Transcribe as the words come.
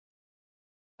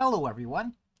Hello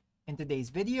everyone! In today's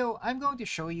video, I'm going to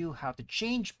show you how to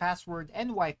change password and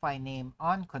Wi-Fi name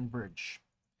on Converge.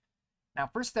 Now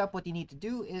first up, what you need to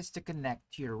do is to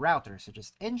connect to your router. So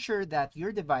just ensure that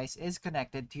your device is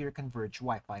connected to your Converge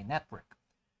Wi-Fi network.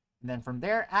 And then from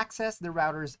there, access the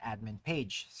router's admin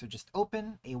page. So just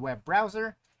open a web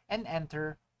browser and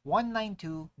enter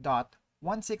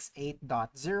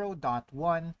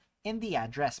 192.168.0.1 in the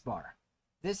address bar.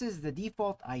 This is the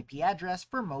default IP address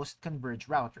for most Converge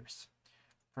routers.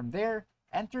 From there,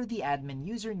 enter the admin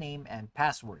username and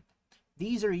password.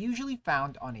 These are usually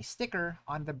found on a sticker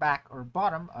on the back or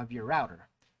bottom of your router.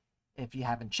 If you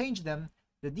haven't changed them,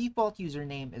 the default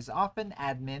username is often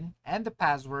admin and the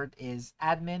password is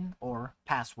admin or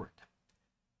password.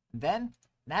 Then,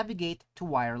 navigate to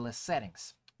wireless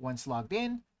settings. Once logged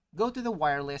in, go to the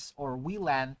wireless or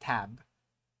WLAN tab.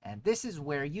 And this is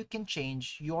where you can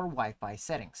change your Wi-Fi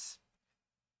settings.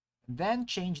 Then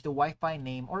change the Wi-Fi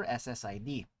name or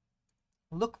SSID.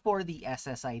 Look for the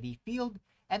SSID field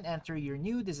and enter your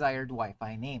new desired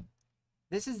Wi-Fi name.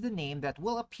 This is the name that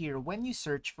will appear when you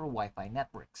search for Wi-Fi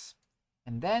networks.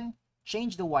 And then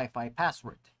change the Wi-Fi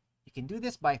password. You can do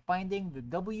this by finding the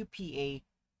WPA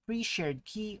pre-shared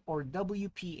key or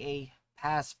WPA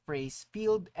passphrase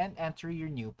field and enter your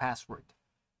new password.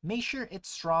 Make sure it's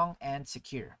strong and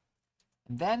secure.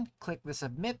 And then click the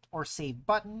Submit or Save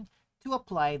button to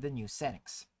apply the new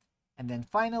settings. And then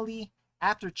finally,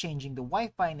 after changing the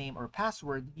Wi-Fi name or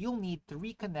password, you'll need to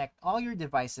reconnect all your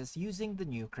devices using the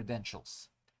new credentials.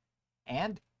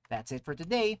 And that's it for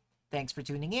today. Thanks for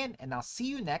tuning in, and I'll see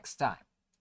you next time.